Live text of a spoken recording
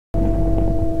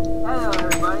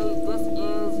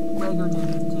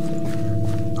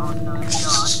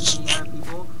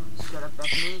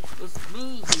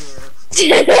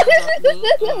Bethany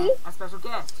and a special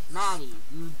guest, Maddie.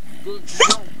 You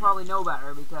don't probably know about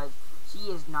her because she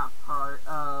is not part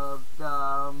of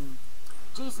the.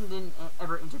 Jason didn't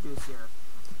ever introduce her,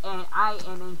 and I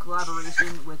am in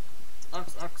collaboration with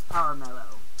XX Power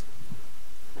Mellow.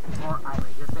 Or I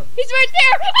rate your face. He's right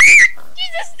there!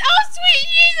 Jesus! Oh, sweet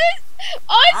Jesus!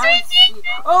 Oh, sweet Jesus!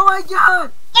 Oh my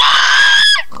God!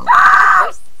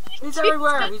 Ah! He's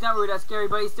everywhere. He's not really that scary,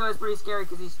 but he still is pretty scary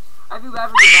because he's. I feel bad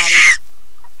for you, Maddie.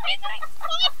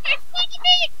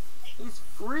 He's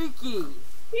freaky.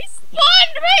 He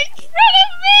spawned right in front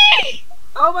of me!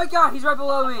 Oh my God! He's right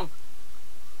below me.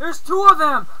 There's two of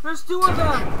them. There's two of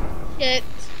them. Shit.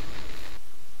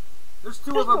 There's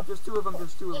two of them. There's two of them.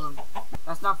 There's two of them.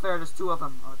 That's not fair. There's two of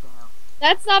them. Oh, what the hell?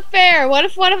 That's not fair. What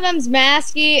if one of them's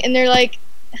masky and they're like,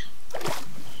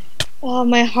 oh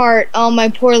my heart, oh my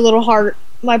poor little heart,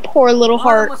 my poor little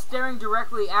heart. One of them was staring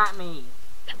directly at me.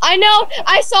 I know.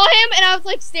 I saw him and I was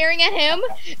like staring at him,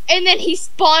 and then he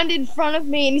spawned in front of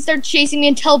me and he started chasing me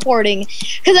and teleporting.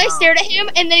 Cause I stared at him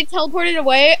and then he teleported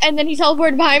away, and then he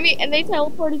teleported behind me and they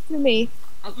teleported to me.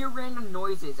 I hear random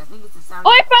noises. I think it's the sound. Oh,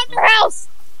 I found your house.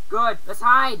 Good. Let's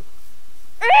hide.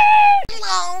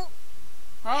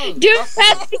 Hey, dude,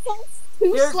 Bethany.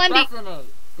 too Here's slendy. Bethany,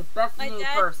 the Bethany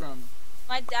person.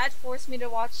 My dad forced me to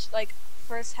watch like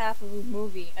first half of a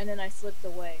movie, and then I slipped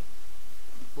away.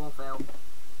 Bull fail.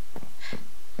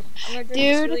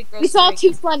 Dude, we saw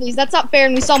two slendies. That's not fair,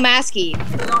 and we saw Masky.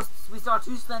 We saw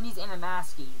two slendies and a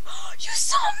masky. You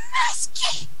saw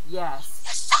Masky? Yes.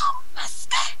 You saw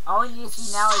Masky? All we need to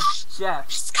see now is Jeff.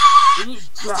 We need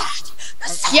Jeff.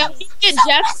 Yeah, we need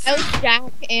Jeff, Ellie, Jack,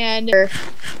 and...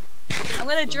 I'm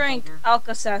gonna drink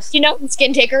Alka-Seltzer. Do you know who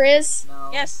Skin Taker is? No.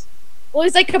 Yes. Well,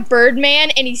 he's like a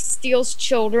Birdman, and he steals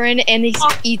children, and he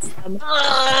eats them.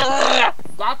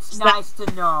 That's nice to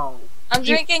know. I'm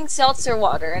drinking seltzer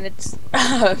water, and it's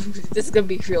this is gonna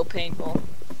be real painful.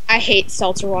 I hate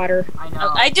seltzer water. I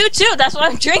know. I do too. That's why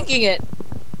I'm drinking it.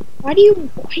 Why are you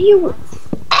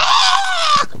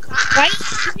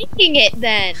drinking it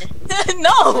then?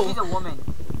 No. She's a woman.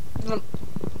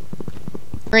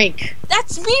 Drink.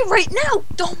 That's me right now,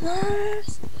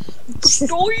 dumbass.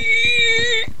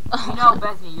 You know,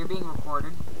 Bethany, you're being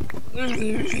recorded.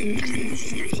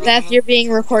 Beth, you're being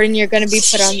recorded and you're gonna be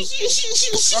put on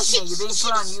YouTube. Bethany, you're being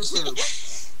put on YouTube.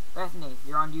 Bethany,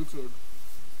 you're on YouTube.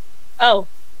 Oh.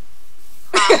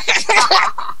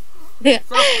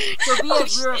 So be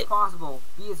as weird as possible.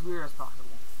 Be as weird as possible.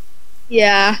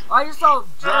 Yeah. Oh, I just saw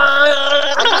Jeff.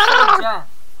 I just saw Jeff.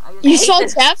 You saw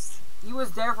Jeff? He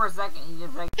was there for a second. He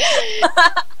just like, oh,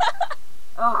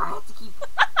 I have to keep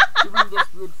doing this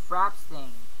weird fraps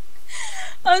thing.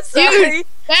 I'm sorry. Dude,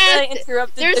 I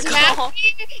interrupted there's the call.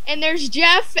 Matthew, and there's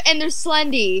Jeff, and there's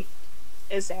Slendy.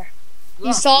 Is there? Yes,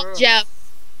 you saw there is. Jeff.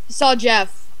 You saw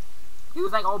Jeff. He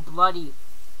was like all bloody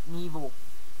and evil.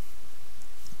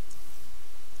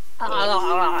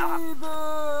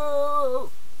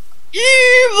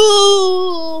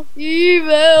 Evil!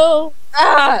 Evil!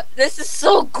 Ah, this is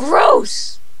so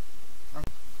gross.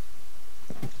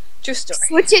 True story.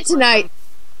 Switch it tonight.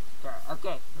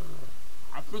 Okay.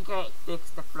 I think I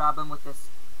fixed the problem with this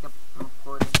the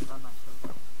recording. I'm not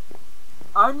sure.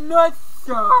 I'm not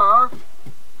sure.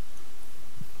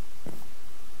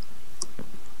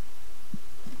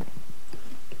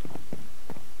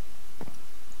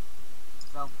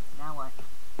 So now what?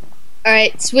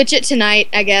 Alright, switch it tonight,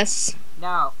 I guess.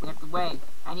 No, we have to wait.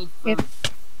 I need food. Yep.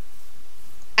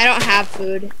 I don't have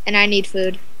food, and I need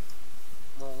food.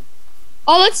 Well,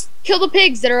 Oh, let's kill the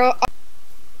pigs that are...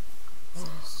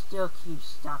 still keep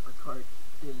stop recording.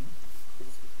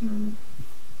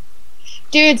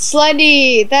 Dude,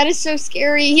 Slendy! That is so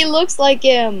scary. He looks like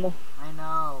him. I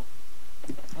know.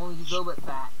 Only he's a little bit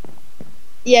fat.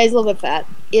 Yeah, he's a little bit fat.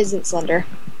 He isn't slender.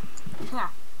 Yeah.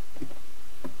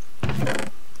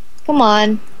 Come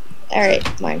on. Alright,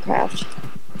 Minecraft.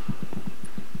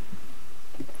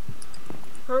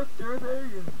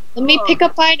 Let me pick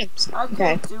up items. I Okay.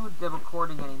 can't do the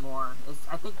recording anymore.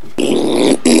 I think.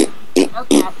 Okay,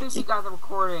 I think we got the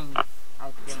recording.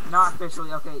 I think not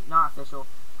officially. Okay, not official.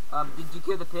 Did you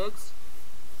kill the pigs?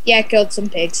 Yeah, I killed some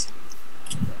pigs.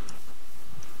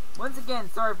 Once again,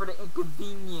 sorry for the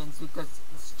inconvenience because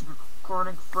this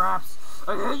recording fraps.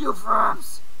 I hate you,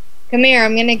 fraps. Come here,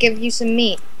 I'm gonna give you some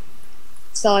meat.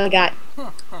 That's all I got.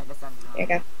 That sounds wrong. There you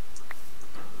go.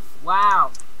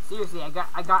 Wow. Seriously, I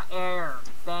got air.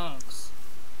 Thanks.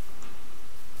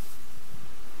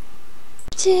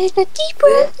 Take a deep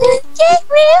breath and get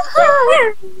real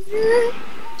hard.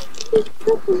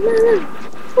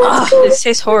 This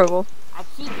tastes horrible. I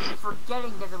keep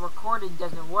forgetting that the recording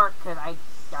doesn't work because I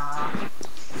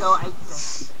So I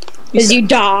Cause you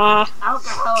die.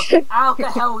 alcohol,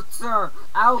 sir.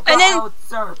 Alcohol,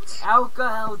 sir.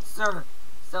 Alcohol, sir.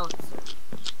 Seltzer.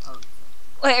 Oh,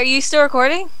 Wait, are you still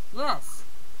recording? yes.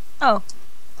 Oh,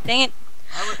 dang it!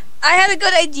 I had a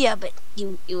good idea, but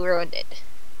you ruined it.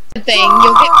 Good thing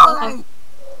you'll get.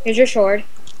 Here's your sword.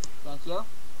 Thank you. Your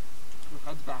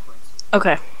head's backwards.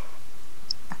 Okay.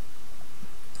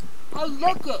 Hey,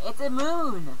 look it! It's a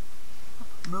moon.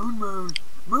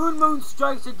 Moon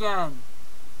strikes again.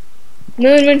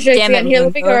 Moon strikes Damn it, again. Here,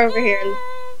 let me Moon. go over here.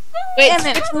 Wait, Damn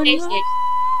it, switch Moon. places.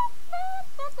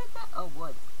 Oh,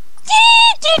 wood.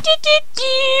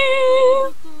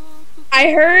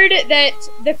 I heard that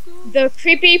the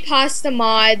creepypasta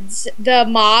mods, the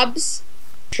mobs,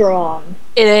 strong.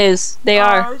 It is. They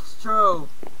are. It's true.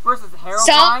 First is Herobrine.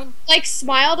 Some like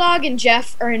Smile Dog and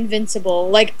Jeff are invincible,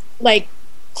 like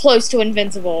close to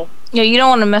invincible. Yeah, you don't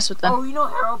want to mess with them. Oh, you know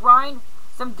Herobrine?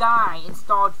 Some guy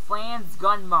installed Flan's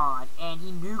gun mod, and he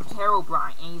nuked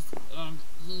Herobrine, and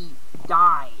he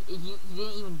died. He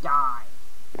didn't even die.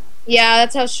 Yeah,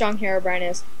 that's how strong Herobrine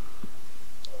is.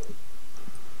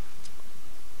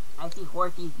 I see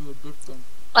Horthy's the addicting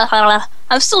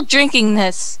I'm still drinking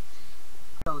this.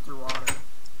 seltzer water.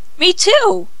 Me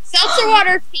too. Seltzer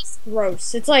water tastes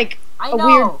gross. It's like I a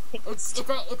know. weird taste.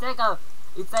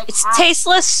 It's like It's half-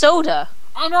 tasteless soda.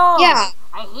 I know. Yeah.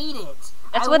 I hate it.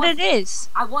 That's what it is.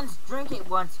 I once drank it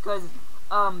once because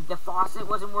the faucet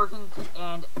wasn't working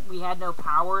and we had no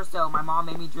power, so my mom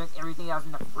made me drink everything that was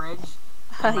in the fridge.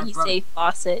 And my You brother- say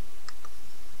faucet.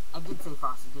 I did say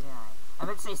faucet, didn't I? I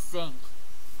meant to say sink.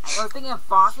 I was thinking of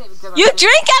faucet because I You was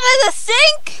drink out of the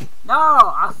sink? No,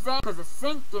 I was saying because the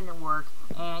sink didn't work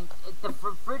and the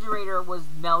refrigerator was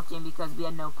melting because we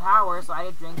had no power, so I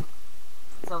had to drink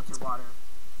seltzer water.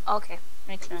 Okay,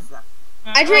 makes sense. So,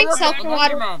 I drink look, seltzer an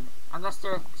water. Enderman. I'm gonna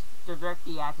stare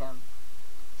directly at him.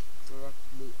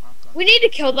 We need to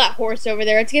kill that horse over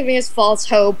there. It's giving us false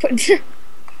hope.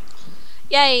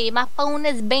 Yay, my phone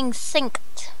is being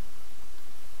synced.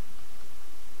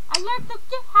 I like to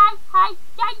get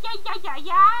high,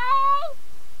 yeah.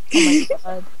 Oh my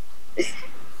god.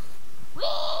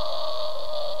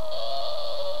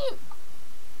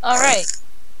 Alright.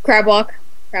 Crab walk.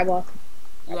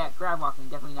 Yeah, grab walking,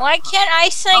 definitely not. Why can't I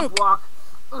Up sink? walk.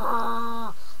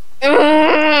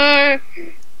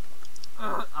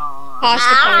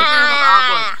 Pasta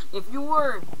Ah. If you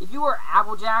were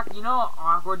Applejack, you know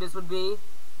how awkward this would be.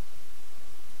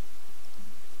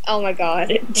 Oh my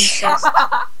god.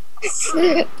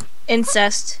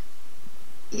 Incest.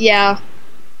 Yeah.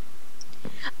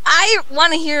 I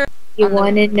want to hear. You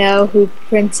want to know who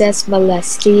Princess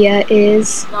Molestia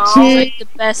is? No, She's like the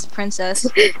best princess.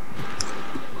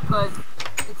 because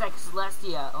it's like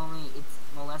Celestia, only it's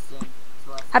molesting.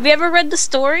 Celestia. Have you ever read the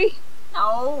story?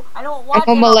 No, I don't want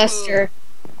I'm a molester.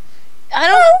 I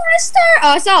don't. Molester? Oh,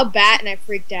 I saw a bat and I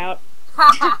freaked out.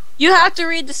 You have to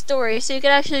read the story so you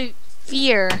can actually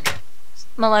fear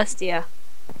Molestia.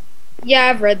 Yeah,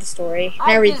 I've read the story.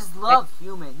 I read just love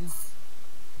humans.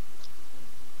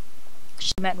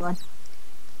 She met one.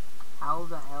 How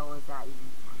the hell is that even?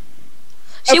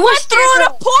 She went through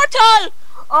the portal!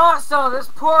 Oh, so there's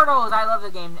portals. I love the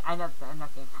game. I love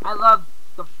that game. I love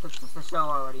the show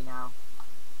already now.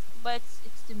 But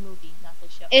it's the movie, not the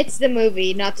show. It's the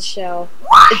movie, not the show.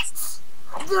 What?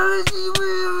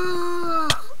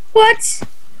 What?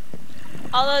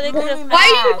 Although they could Really have, mad.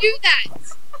 Why do you do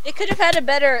that? they could have had a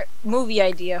better movie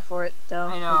idea for it, though.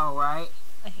 I know, right?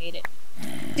 I hate it.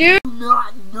 Dude,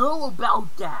 Not know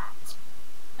about that.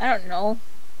 I don't know.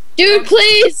 dude,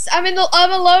 please! I'm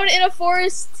alone in a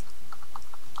forest.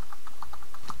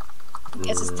 I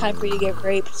guess it's time for you to get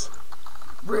raped.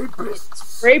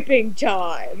 Rapists. Raping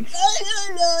time.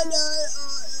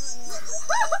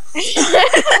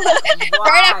 Right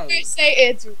Why? after I say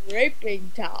it's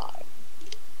raping time.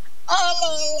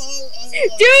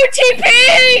 Dude,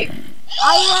 TP!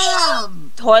 I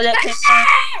am. Toilet paper.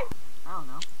 I don't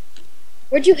know.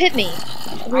 Where'd you hit me?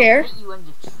 Over here? I hit you in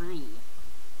the tree.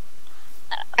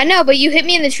 I know, but you hit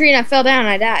me in the tree and I fell down and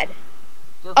I died.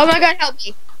 Oh my god, help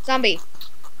me. Zombie.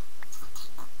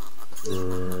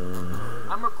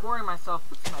 I'm recording myself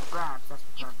with my grabs. That's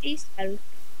what I'm Please help.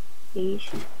 Please.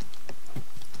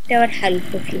 That would help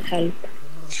if you help.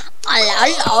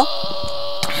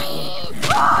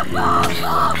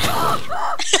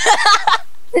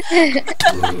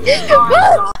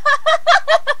 Oh,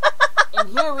 and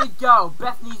here we go.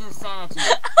 Beth needs insanity.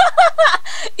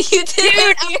 You Dude,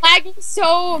 didn't. I'm lagging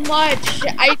so much.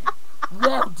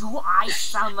 Well, do I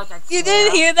sound like a You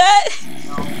didn't hear that?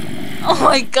 No. Oh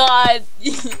my god.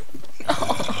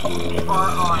 Far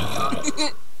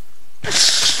on,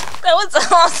 That was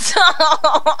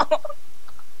awesome.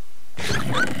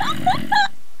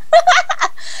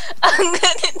 I'm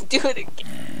gonna do it again.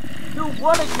 Do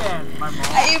what again, my mom?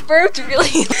 I burped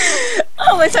really.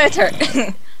 Oh, my side's hurt.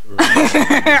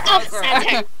 Oh,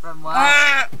 Slender. From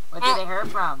what? What did they hurt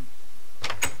from?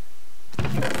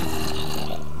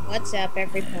 What's up,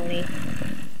 every pony?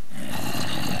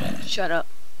 Shut up.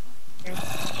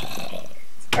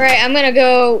 Alright, I'm gonna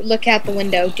go look out the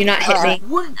window. Do not hit me.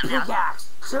 Wooden pickaxe.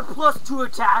 So +2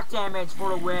 attack damage for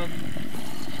the win.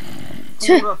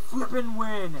 For a flippin'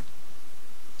 win.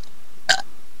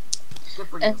 Good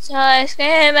for you. And so I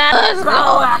scream out.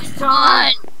 Battle axe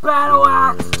time! Battle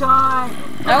axe time!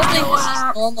 I don't think this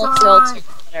is normal filter.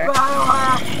 Battle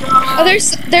axe time! Oh,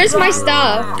 there's my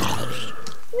stuff.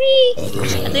 Whee!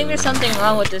 I think there's something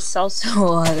wrong with this salsa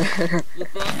water. You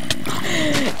think?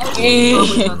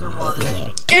 Everything's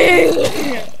underwater.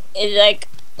 It's like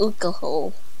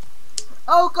alcohol.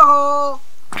 Alcohol!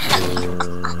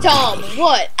 Tom,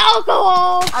 what?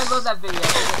 Alcohol! I love that video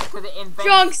because it invents.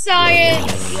 Drunk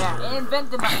science! Yeah, it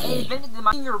invented the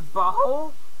in your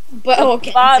butthole. Butthole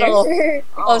cancer. Bottle.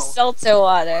 Oh, Oh, seltzer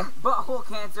water. butthole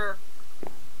cancer.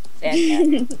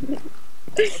 Fantastic.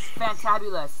 It's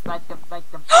fantabulous. Like the.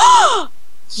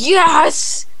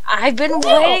 Yes! I've been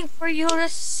waiting for you to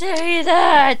say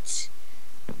that!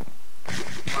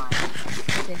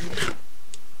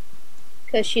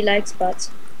 Because she likes butts.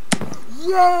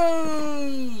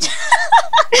 Yay! This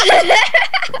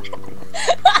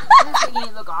is making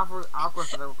it look awkward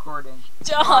for the recording.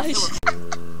 Josh!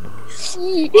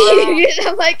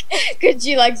 I'm like, because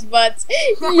she likes butts.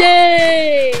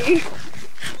 Yay! Yay!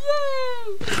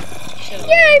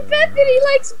 Yay, Bethany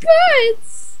likes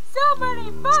butts! So many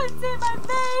butts in my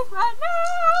face right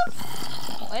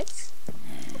now! What?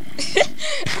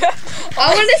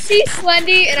 I want to see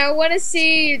Slendy, and I want to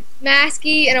see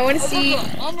Masky, and I want to see...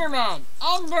 Enderman!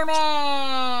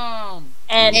 Enderman!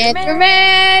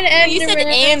 Enderman! You said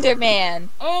Enderman.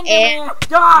 Enderman!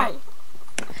 Die!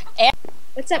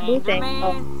 What's that blue thing?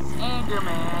 Oh.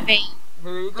 Enderman. Hey. Who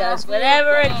you gonna Does be?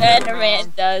 whatever an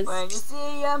Enderman does. When you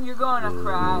see him, you're gonna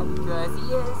cry because he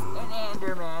is an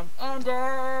Enderman.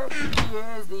 Ender, he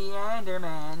is the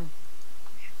Enderman.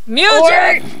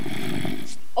 Music!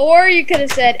 Or you could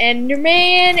have said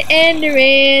Enderman,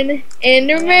 Enderman,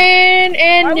 Enderman,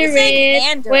 Why are we saying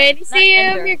Enderman. Ender, When you not see him,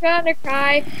 Ender? you're gonna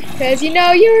cry, cause you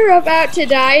know you're about to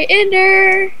die.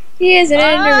 Ender, he is an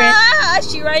Enderman. Ah,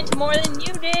 she writes more than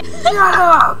you did. Shut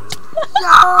up!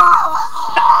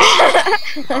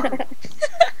 Shut up!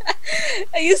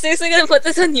 Are you seriously gonna put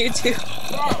this on YouTube?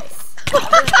 Yes!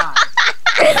 Every time.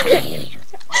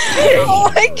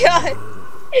 Oh my god!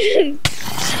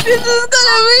 This is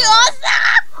gonna be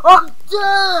awesome! I'm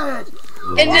dead!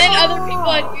 And then other people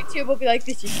on YouTube will be like,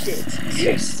 this is shit.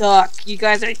 You suck. You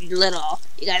guys are little.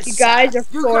 You guys You suck. guys are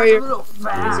You for guys are your... little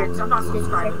fags. I'm not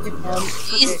subscribing to you.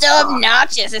 You're so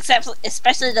obnoxious,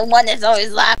 especially the one that's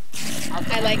always laughing.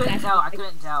 I like couldn't that. tell. I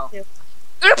couldn't tell. I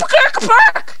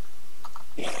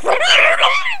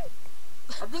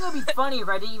think it would be funny if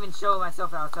I didn't even show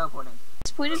myself that I was teleporting.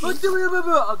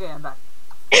 Okay, I'm back.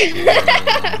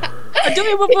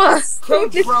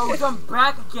 Okay, bros, I'm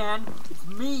back again. It's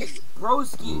me,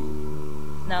 Broski.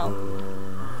 No.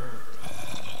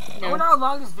 I wonder how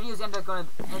long this video is end up going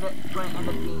to end up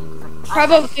being.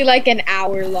 Probably like an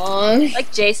hour long.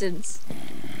 Like Jason's.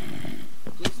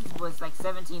 Jason's was like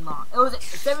 17 long. It was a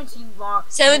 17 long.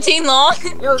 17 long?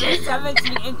 It was a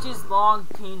 17 inches long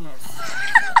penis.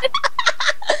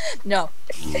 No.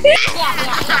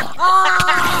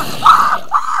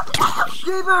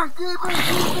 Creeper! Creeper!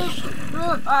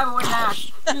 Creeper! I have one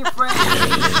ass. Be your friend.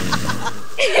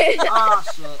 Oh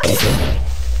shit.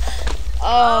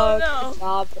 Oh, no. good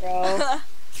job, bro.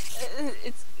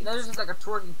 There's just like a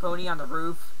twerking pony on the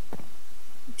roof.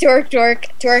 Twerk, twerk,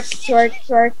 twerk, twerk,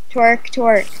 twerk, twerk,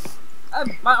 twerk.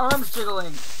 My arm's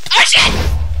jiggling. Oh shit!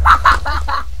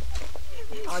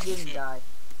 Oh, I didn't die.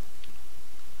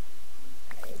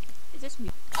 Is this me?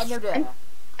 I know that.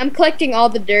 I'm collecting all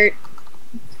the dirt.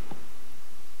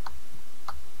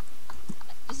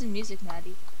 This is music,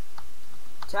 Maddie.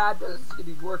 Chad doesn't seem to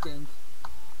be working.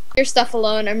 Your stuff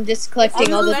alone. I'm just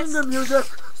collecting all the... Listen to music.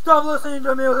 Stop listening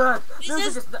to music. This Music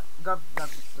is- is go.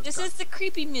 This is the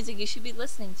creepy music you should be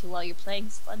listening to while you're playing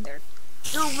Slender.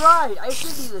 You're right. I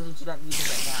should be listening to that music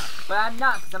right now, but I'm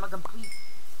not because I'm a complete,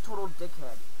 total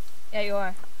dickhead. Yeah, you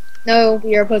are. No,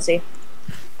 you're a pussy.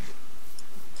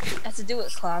 It has to do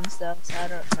with clowns though, so I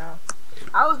don't know.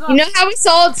 I was gonna. You know how we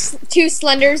saw two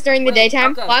Slenders during the Wait,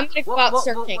 daytime? okay. Well, I'm gonna go out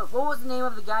searching. What was the name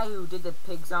of the guy who did the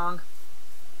pig song?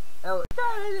 Oh,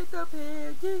 that is the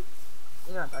piggy. You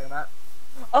know what I'm talking about.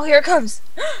 Oh, here it comes.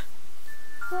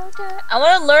 I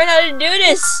want to learn how to do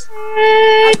this.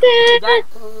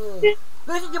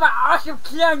 Listen to my awesome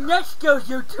clarinet skills,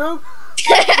 YouTube.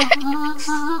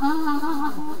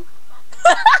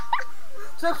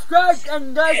 Subscribe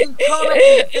and like and comment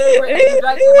and favorite if you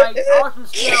like my awesome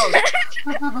skills.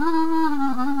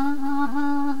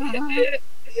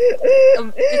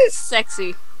 It's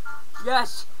sexy.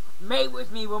 Yes, mate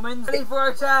with me, woman. Ready for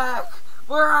attack.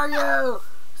 Where are you,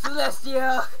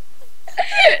 Celestia?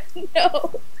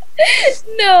 No.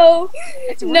 No.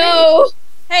 No.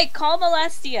 Hey, call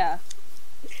Molestia.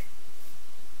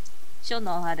 She'll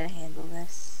know how to handle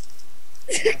this.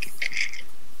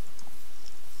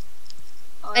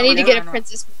 I need to get a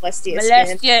Princess Molestia skin.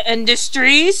 Molestia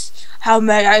Industries? How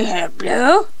may I help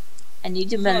you? I need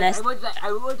to molest.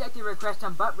 I would like to request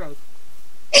some butt rape.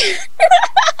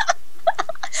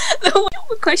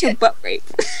 Request your butt rape.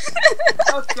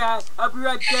 Okay, I'll be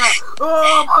right there.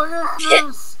 Oh my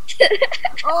goodness!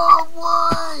 Oh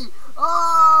boy!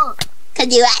 Oh! Can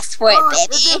you ask for it, baby?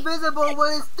 It's invisible,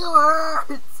 but it still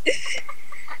hurts.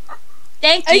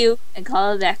 Thank you, and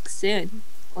call back soon,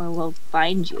 or we'll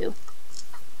find you.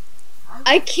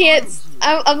 I can't.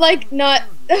 I'm like not.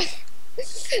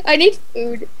 I need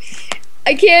food.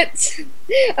 I can't.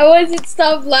 I wasn't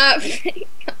stop laughing.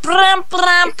 You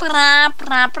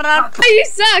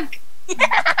suck.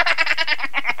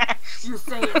 You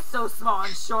say it's so small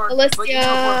and short, but Molestia. you know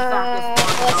for a fact it's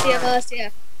Molestia. hard.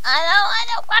 Molestia. I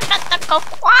don't want to go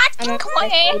quack. Woman,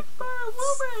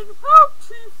 help,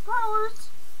 Chief Powers.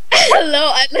 Hello,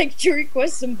 I'd like to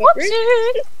request some butter.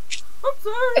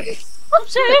 Whoopsie.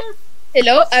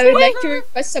 Hello, I would like to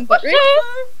request some butter. You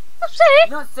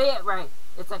don't say it right.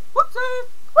 It's like, whoopsie.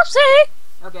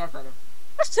 Okay, that's better.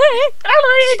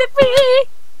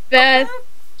 Beth.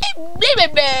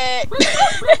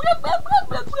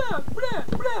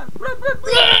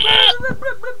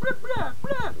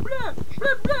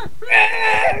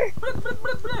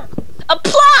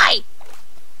 Apply!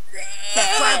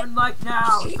 Subscribe and like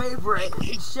now, favorite,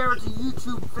 and share it to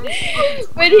YouTube, Facebook,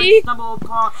 But Twitter, he- Stumble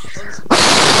Upon, and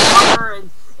Twitter,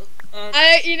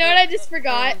 and You know what I just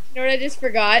forgot? You know what I just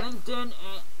forgot? LinkedIn, and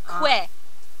Quit.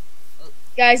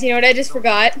 Guys, you know what I just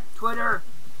forgot? Twitter.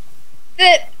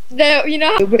 That you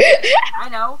know. I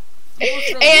know. People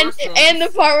say worse things. And the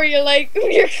part where you're like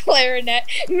your clarinet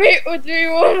mate with 3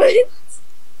 women.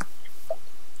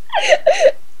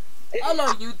 Hello,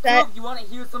 YouTube. That- You want to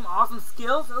hear some awesome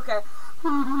skills? Okay.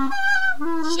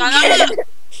 Shut up.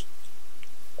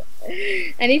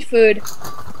 I need food.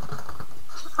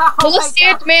 Oh Well, my let's see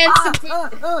it, God. man, Ah,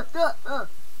 some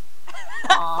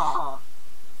Oh.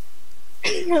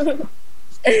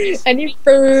 I need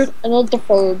food. I need the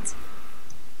food.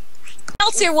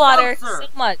 Seltzer water. seltzer.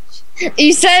 So much.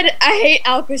 You said I hate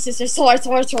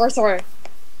Alka-Seltzer. Sorry.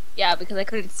 Yeah, because I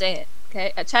couldn't say it.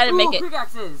 Okay, I tried to make it.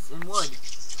 Pickaxes and wood.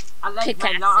 I like my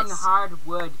Pickaxes. long, hard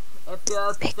wood. It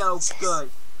feels Pickaxes. so good.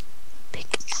 Big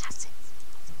acid.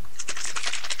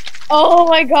 Oh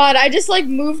my god! I just like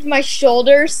moved my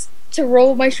shoulders to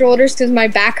roll my shoulders because my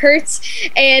back hurts,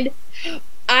 and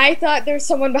I thought there was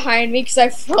someone behind me because I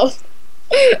fell.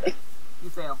 You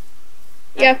fail.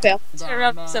 Yeah, I fell. Turn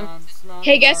up some-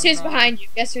 Hey, guess who's behind you?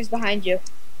 Guess who's behind you?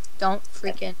 Don't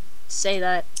freaking say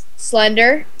that.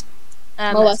 Slender.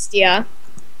 Molestia.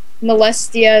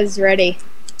 Molestia is ready.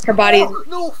 Her body is. Oh,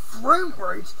 no frame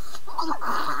rate.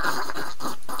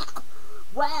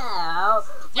 Wow.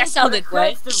 That sounded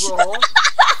great. right. Roll.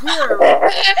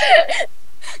 Here.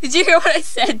 Did you hear what I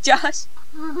said, Josh?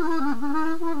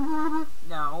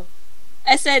 No.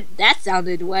 I said that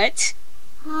sounded wet.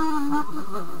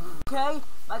 Okay,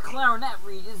 my clarinet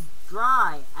reed is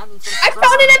dry. I need some. I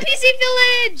found an NPC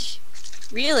village!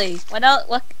 Really? What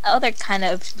other kind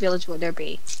of village would there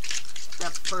be? The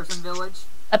person village.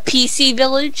 A PC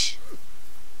village?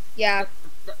 Yeah.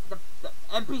 The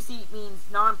NPC means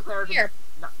non-player. Here.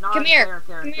 Non-player Come here.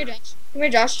 character. Come here, Josh. Come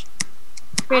here, Josh.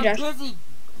 Come here, I'm Josh. busy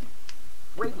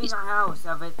raping our house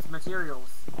of its materials.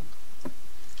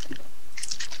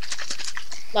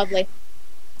 Lovely.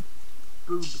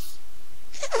 Boobs.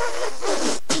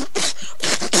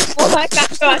 Oh my god,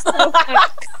 Josh. So funny.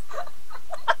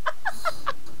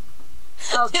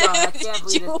 Oh god, I can't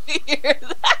Did believe you this. hear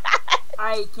that?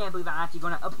 I can't believe I'm actually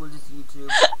going to upload this to YouTube.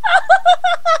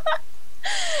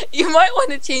 You might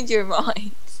want to change your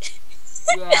mind.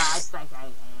 Yeah, I think I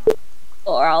am.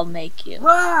 Or I'll make you.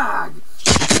 Lag!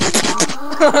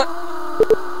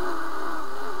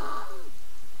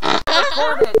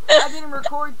 Record it. I didn't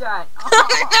record that.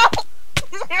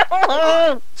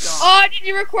 Oh, did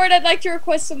you record? I'd like to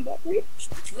request some butter.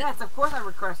 Yes, of course I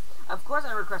Of course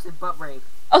I requested butt rape.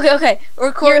 Okay.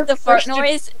 Record You're the fart first to-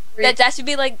 noise. That should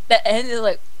be like the end is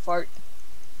like fart.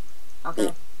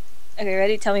 Okay. Okay,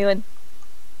 ready? Tell me when.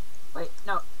 Wait,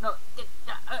 no. Okay.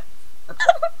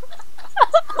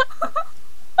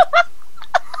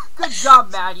 Good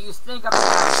job, Matt. You stink up the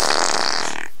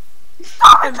house.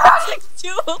 Stop it, Matt!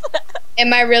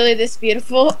 Am I really this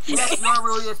beautiful? Yes, you're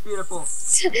really this beautiful.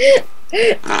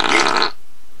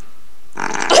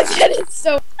 It's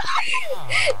so.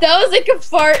 That was like a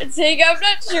fart thing. I'm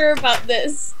not sure about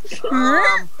this.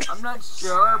 I'm not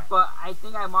sure, but I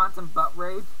think I want some butt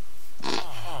rape.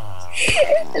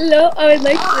 Hello, I would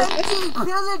like to. OMG,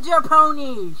 villager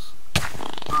ponies!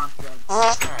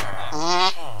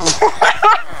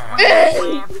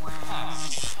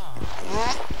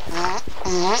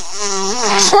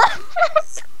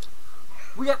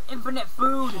 We have infinite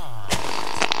food.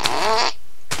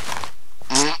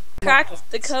 Cracked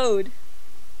the code.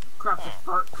 Cracked the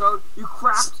fart code. You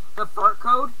cracked the fart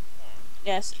code?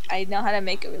 Yes, I know how to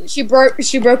make it really. She broke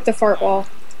the fart wall.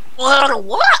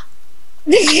 What?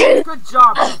 Good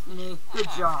job, Anthony. Good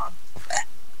job.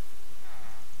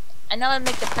 I know how to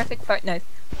make the perfect fart noise.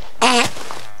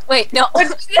 Wait, no.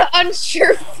 What's the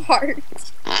unsure fart?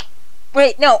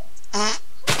 Wait, no.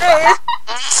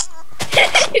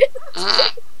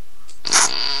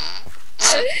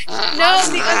 No,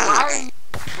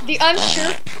 the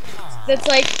unsure. That's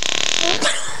like.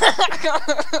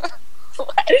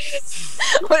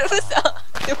 What was that?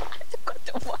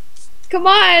 Come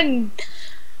on,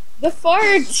 the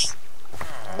fart.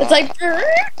 It's like.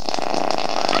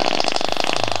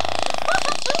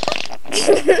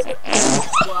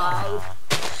 Why?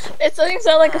 It doesn't even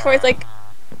sound like a fart. It's like.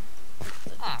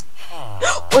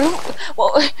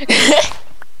 What?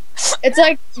 It's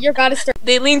like you're about to start.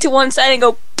 They lean to one side and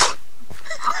go.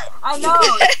 I know,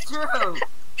 it's true.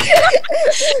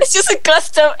 It's just a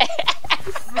gust of air.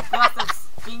 This is a gust of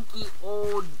stinky,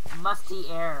 old, musty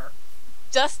air.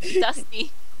 Just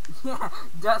dusty. Yeah,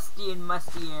 dusty and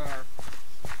musty air.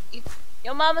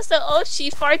 Your mama's so old she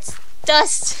farts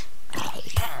dust.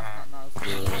 That's not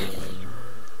nice.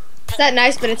 It's not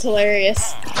nice, but it's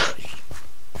hilarious.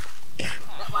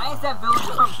 Why is that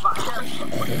villager on fire?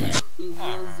 He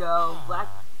is black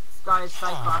Scottish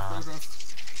Cyclops rapist.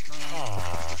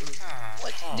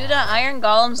 What, do the iron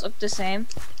golems look the same?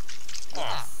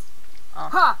 Yes. Oh.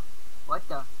 Ha! What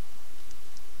the? Oh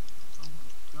my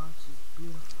god, she's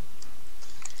beautiful.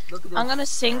 Look at those I'm gonna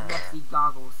sink. sexy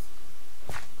goggles.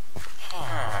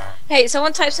 Hey,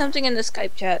 someone type something in the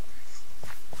Skype chat.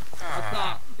 I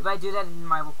can't. If I do that in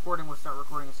my recording, we'll start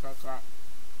recording a Skype chat.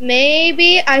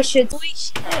 Maybe I should. Holy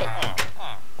shit.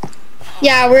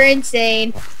 Yeah, we're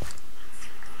insane.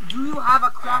 Do you have a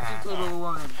crafting table,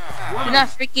 woman? You're not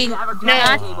freaking. Do you have a crafting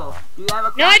Not. table? Do you have a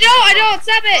crafting No, I don't.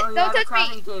 Stop it! Oh, you Don't have a touch me.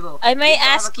 crafting table. I may You have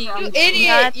a ask you, crafting You table.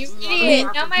 idiot! You Yeah, idiot!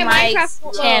 yeah. Now my My Minecraft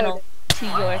won't channel load. to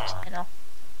your channel.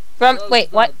 From Yeah, wait,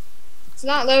 you what? did. It's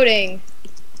not loading.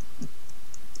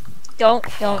 Don't.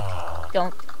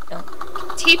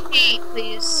 TP,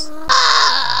 please.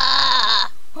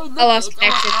 Hey, look, I lost it's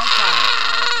connection. almost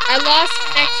nighttime. I lost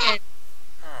connection.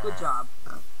 Good job.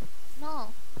 No.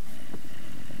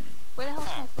 Where the hell's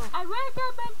my phone? I wake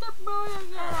up in the morning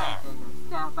and I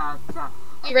step outside.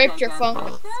 You raped your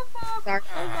phone. Sorry.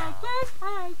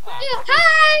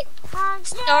 Hi!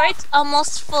 Storage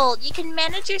almost full. You can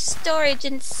manage your storage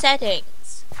in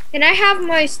settings. Can I have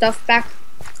my stuff back?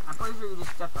 I'm pretty sure you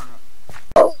just stepped on it.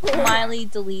 Miley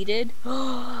deleted.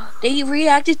 They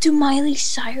reacted to Miley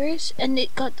Cyrus and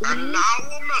it got And deleted. now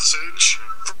a message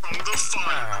from the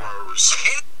Fire Bros.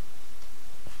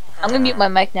 I'm gonna mute my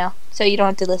mic now, so you don't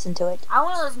have to listen to it. I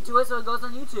want to listen to it so it goes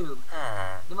on YouTube.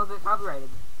 Then we'll get copyrighted.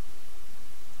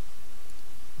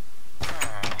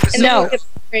 And No. then we get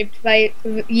raped by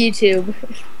YouTube.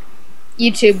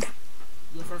 YouTube.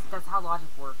 Yes, that's how logic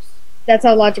works. That's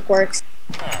how logic works.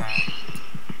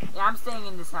 Yeah, I'm staying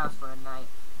in this house for a night.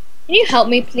 Can you help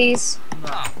me, please?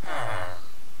 No.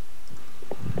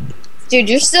 Dude,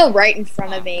 you're still right in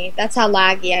front of me. That's how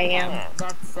laggy I am.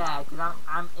 That's sad, because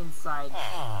I'm inside my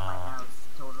house,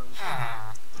 totally.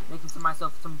 Making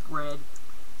myself some bread.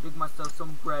 Making myself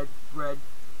some bread.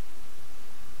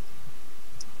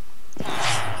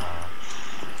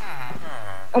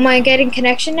 Am I getting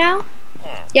connection now?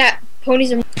 Yeah,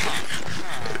 ponies are...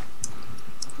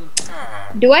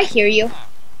 Do I hear you?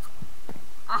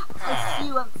 Ah, I see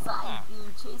you outside being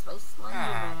chased by Slender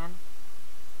Man.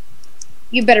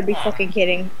 You better be fucking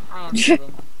kidding. I am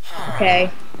kidding.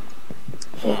 Okay.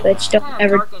 Well, bitch, don't Kinda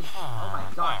ever... dark and, oh my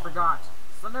god, I forgot.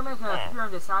 Slender Man can appear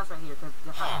in this house right here,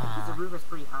 because the roof is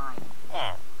pretty high.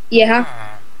 Yeah?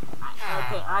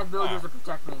 Okay, I have villagers to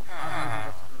protect me. I have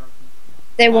villagers to protect me.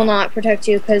 They will not protect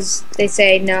you because they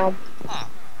say no.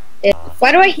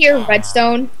 Why do I hear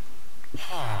redstone?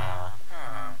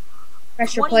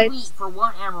 Pressure 20 wheat plates. for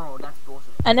 1 emerald. That's bullshit.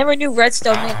 I never knew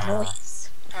redstone made noise.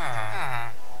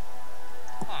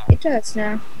 It does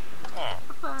now.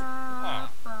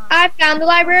 I found the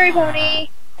library pony.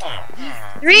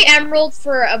 3 emeralds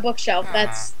for a bookshelf.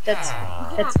 That's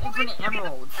Infinite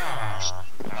emeralds.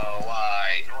 Oh,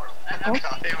 why? Oh.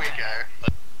 Here we go.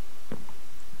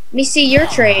 Let me see your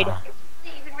trade.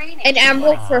 An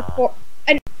emerald for 4.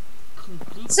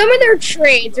 Some of their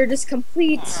trades are just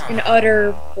complete and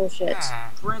utter bullshit.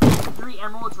 For instance, 3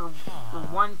 emeralds for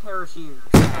 1 pair of shears.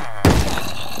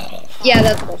 Yeah,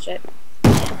 that's bullshit.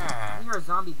 You're a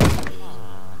zombie villager.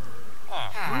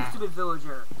 Move, stupid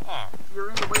villager. You're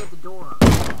in the way of the door.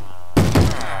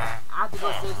 I have to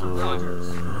go save some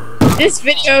villagers. This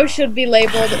video should be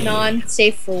labeled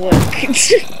non-safe for work.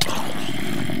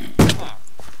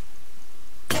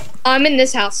 I'm in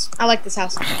this house. I like this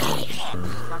house. This is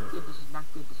not good, this is not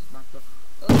good, this is not good.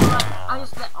 I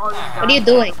just let all these What are you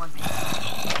doing?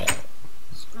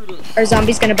 Screw this. Are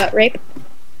zombies gonna butt rape?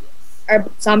 Are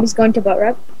zombies going to butt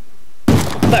rape?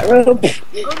 Butt rope.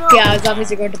 Oh no! Yeah,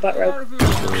 zombies are going to butt Get out rope. of here,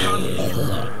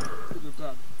 you're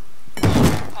dead.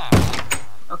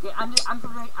 Okay,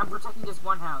 I'm protecting this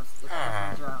one house. It's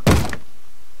my job.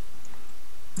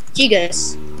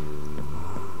 Gigas.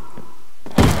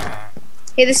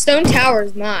 Hey, the stone tower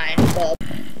is mine.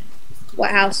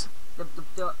 What house?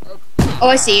 Oh,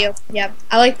 I see you. Yep.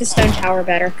 I like the stone tower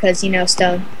better because, you know,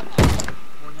 stone.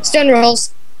 Stone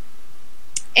rolls.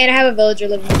 And I have a villager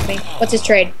living with me. What's his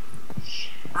trade?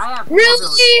 I have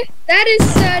Really? That is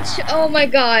such... Oh my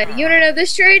god. You wanna know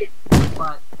this trade?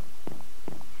 What?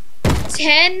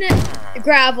 10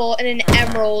 gravel and an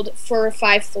emerald for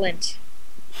 5 flint.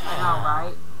 I know,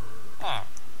 right?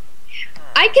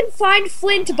 I can find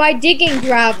flint by digging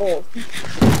gravel.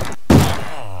 I'm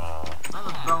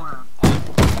a boner.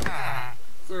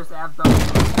 Seriously, I have boner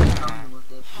with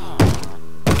this.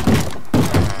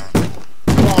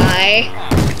 Why?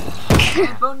 I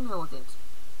have bone meal with it.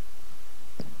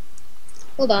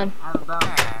 Hold on. I have a bone.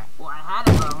 Well, I had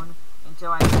a bone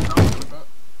until I had bone with it.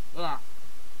 Yeah.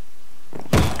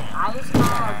 I just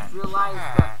kind of realized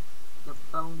that the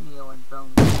bone meal and bone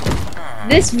meal.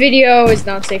 This video is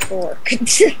not safe for work.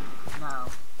 No.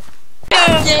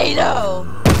 Potato!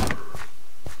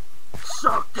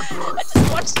 Sharktopus!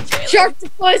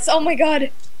 Sharktopus! Oh my god.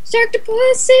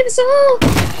 Sharktopus, save us all!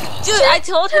 Dude, I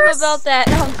told him about that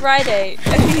on Friday.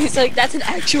 And he's like, that's an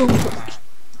actual movie.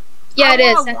 Yeah, it I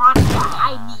is. wanna watch that.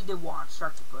 I need to watch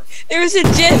Sharktopus. There was a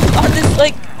GIF on this,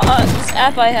 like, this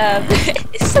app I have.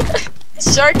 It's like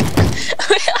shark.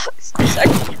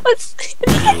 Sharktopus.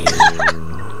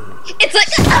 It's like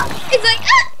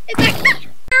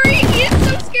scary. He is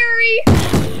so scary.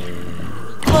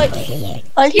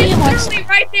 I He is can't watch. literally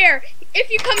right there. If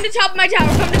you come to the top of my tower,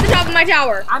 come to the top of my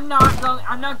tower. I'm not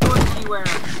going anywhere.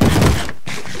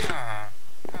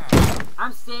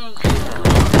 I'm staying in.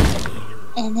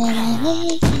 And then I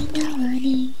wake in the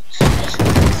morning.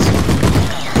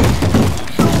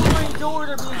 My doors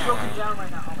are being broken down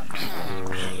right now. Oh my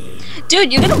god.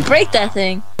 Dude, you're gonna break that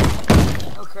thing.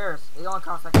 Who cares? It only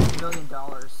costs like $1 million.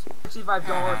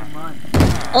 $65 a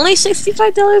month. Only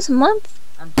 $65 a month?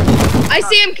 I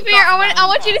see him. Come here. I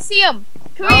want you to see him.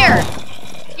 Come here.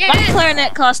 Yeah, My it is.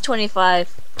 clarinet costs $25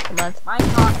 a month. Mine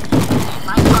costs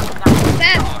 $90.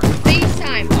 That's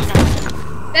FaceTime.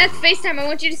 That's FaceTime. I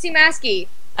want you to see Masky.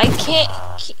 I can't.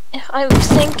 I was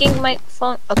thinking my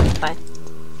phone. Okay, fine.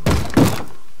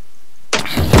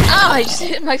 Oh, I just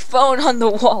hit my phone on the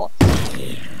wall.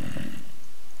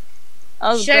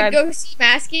 Should I go see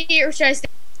Masky or should I stay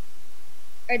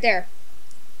right there?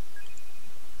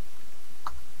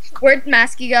 Where'd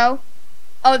Masky go?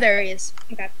 Oh, there he is.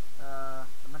 Okay.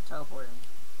 I'm not teleporting.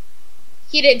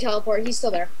 He didn't teleport. He's still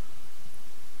there.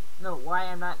 No, why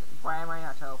am I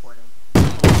not teleporting?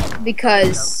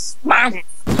 Because What? I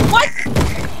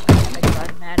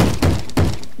got mad at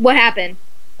you. what happened?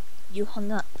 You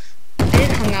hung up. I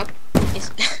didn't hung up. It's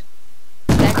back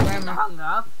I grammar. hung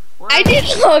up. Where I am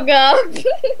didn't hung up.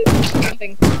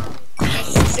 Nothing. I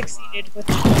succeeded with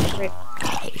the trick.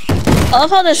 I love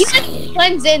how this. He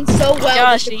blends in so well.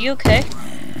 Josh, with are you okay?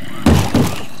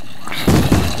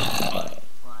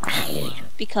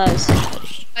 Because.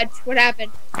 what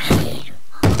happened?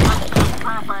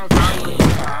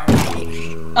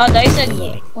 Oh, they said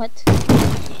what?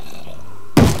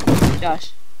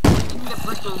 Josh. You need to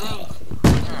break the link.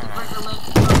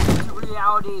 To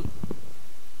reality.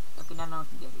 Okay, now no one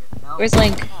can get here. No. Where's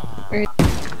Link?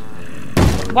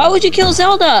 Why would you kill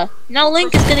Zelda? Now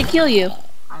Link is gonna kill you.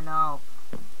 I know.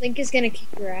 Link is gonna kick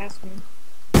your ass, man.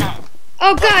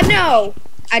 Oh god, no!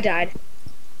 I died.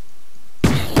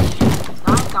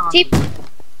 Not zombies.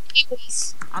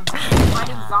 Please. I'm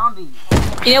fighting zombies.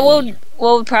 You know what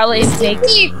would probably make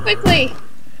Quickly!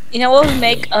 you know what would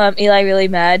make Eli really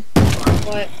mad?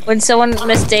 What? When someone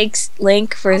mistakes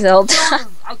Link for Zelda.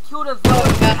 I killed a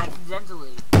villager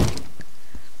accidentally.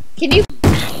 Can you?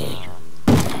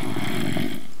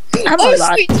 I'm Oh, a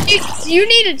lot. sweet Jesus, you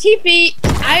need a TP.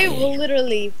 I will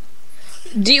literally.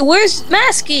 Where's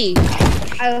Masky?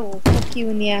 I will fuck you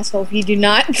in the asshole if you do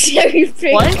not.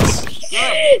 What?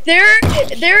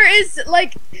 There is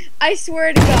like, I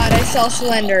swear to God, I saw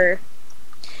Slender.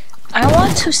 I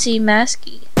want to see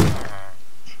Masky.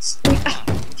 Oh,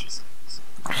 Jesus.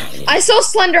 I saw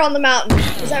Slender on the mountain.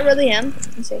 Is that really him?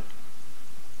 Let's see.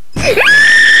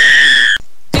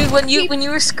 Dude, when you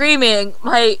were screaming,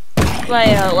 my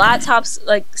laptop's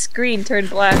like screen turned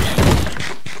black.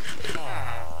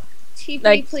 TP,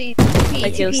 Like- please.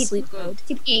 Like it was sleep mode.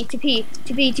 TP,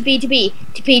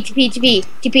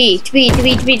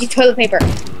 toilet paper.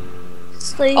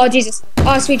 Sleep. Oh, Jesus.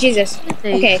 Oh, sweet Jesus.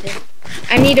 Okay.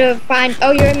 I need to find.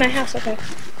 Oh, you're in my house. Okay.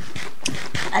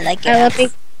 I like I love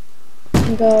you.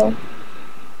 And go.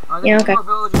 Are Yeah, there okay. more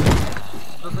villagers?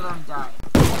 Both of them died.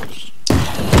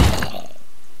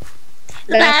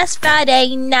 Last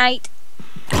Friday night.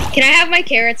 Can I have my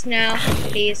carrots now,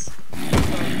 please?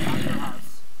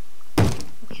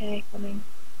 Okay, coming.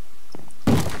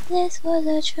 This was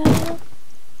a trial.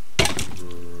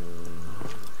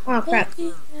 Oh crap.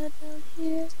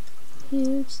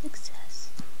 Huge success.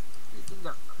 These things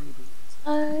are creepy.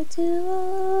 Hard to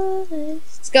always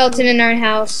Skeleton in our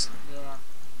house. Yeah.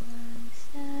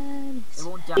 It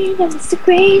won't die. It's the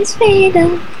greatest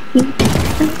freedom.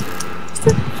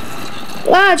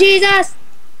 Oh, Jesus!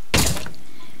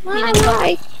 My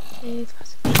life.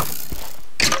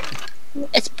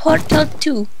 It's Portal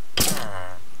 2.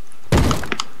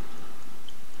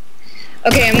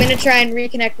 Okay, I'm gonna try and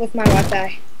reconnect with my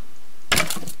Wi-Fi.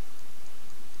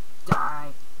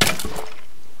 Die.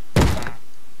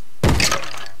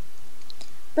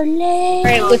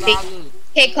 Alright, Luffy.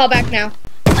 Okay, call back now.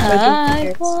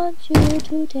 I want you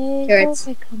to take Carrots.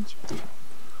 over control.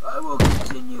 I will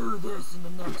continue this in the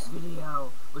next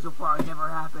video, which will probably never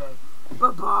happen.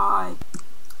 Bye-bye.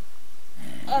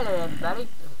 Hello, everybody.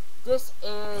 This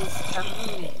is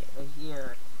me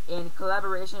here in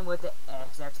collaboration with the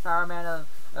XX Power Man,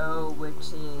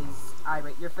 which is I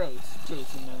Rate Your Face,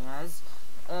 Jason Naz.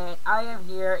 And I am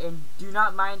here, and do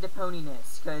not mind the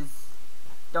poniness, because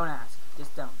don't ask,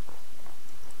 just don't.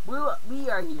 We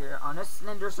are here on a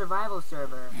Slender survival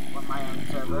server, on my own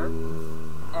server,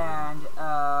 and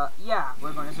yeah,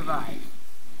 we're going to survive.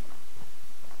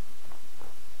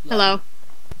 Yeah. Hello.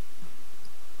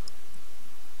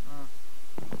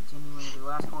 Continuing the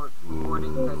last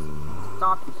recording because it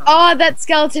stopped or something. Oh, that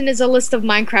skeleton is a list of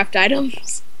Minecraft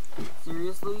items.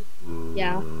 Seriously?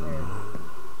 Yeah. Where?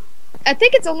 I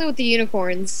think it's only with the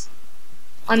unicorns.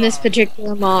 On this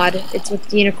particular mod, it's with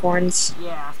the unicorns.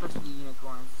 Yeah, especially the unicorns.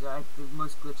 Like the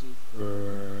most glitchy.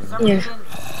 For some Yeah. reason,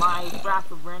 my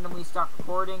graph randomly stopped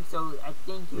recording, so I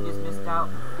think you just missed out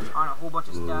on a whole bunch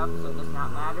of stuff, so it does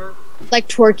not matter. Like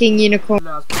twerking unicorn.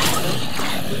 It's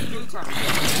daytime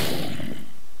again.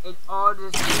 It's all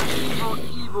this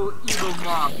evil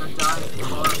mob that dies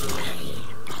forever.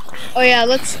 Oh yeah,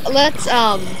 let's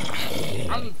I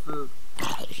need food.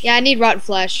 yeah, I need rotten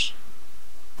flesh.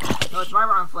 No, it's my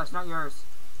rotten flesh, not yours.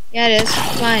 Yeah, it is.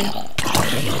 Fine.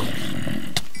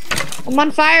 I'm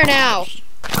on fire now.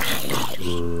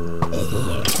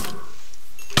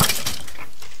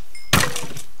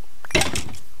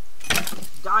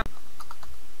 Die.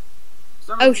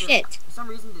 Oh shit. For some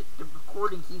reason, the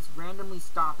recording keeps randomly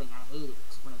stopping. I hate it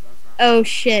when it does that. Oh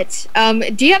shit.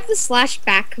 Do you have the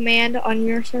 /back command on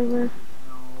your server? No,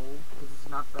 because it's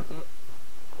not bucket.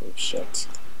 Oh shit.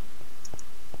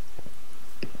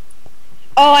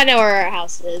 Oh, I know where our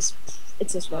house is.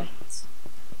 It's this way.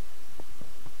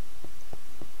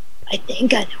 I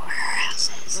think I know where our house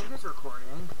I is. think it's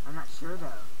recording. I'm not sure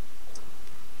though.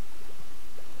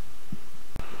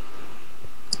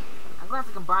 I'm gonna have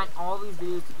to combine all these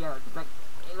videos together because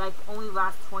it only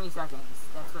lasts 20 seconds.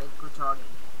 That's like retarded.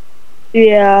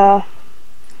 Yeah.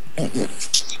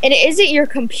 And is it your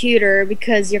computer?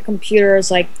 Because your computer is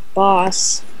like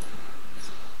boss.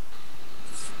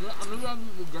 Yeah, maybe I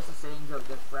need to adjust the settings of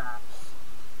the fraps.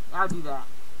 I'll do that.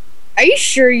 Are you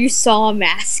sure you saw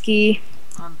Masky?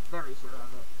 I'm very sure of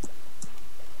it.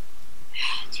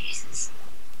 Jesus.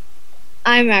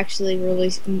 I'm actually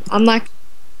really. I'm not.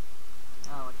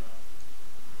 Oh, okay.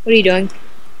 What are you doing?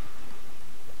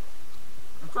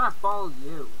 I'm trying to follow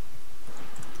you.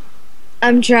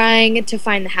 I'm trying to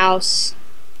find the house.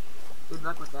 Good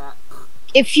luck with that.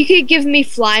 If you could give me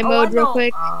fly mode I real know.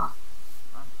 quick.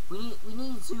 We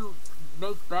need to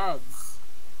make beds.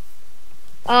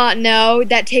 No,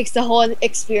 that takes the whole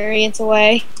experience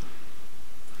away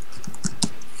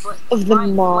But of the fly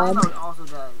mod. mode also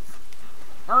does.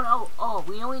 No. Oh,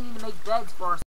 we only need to make beds for our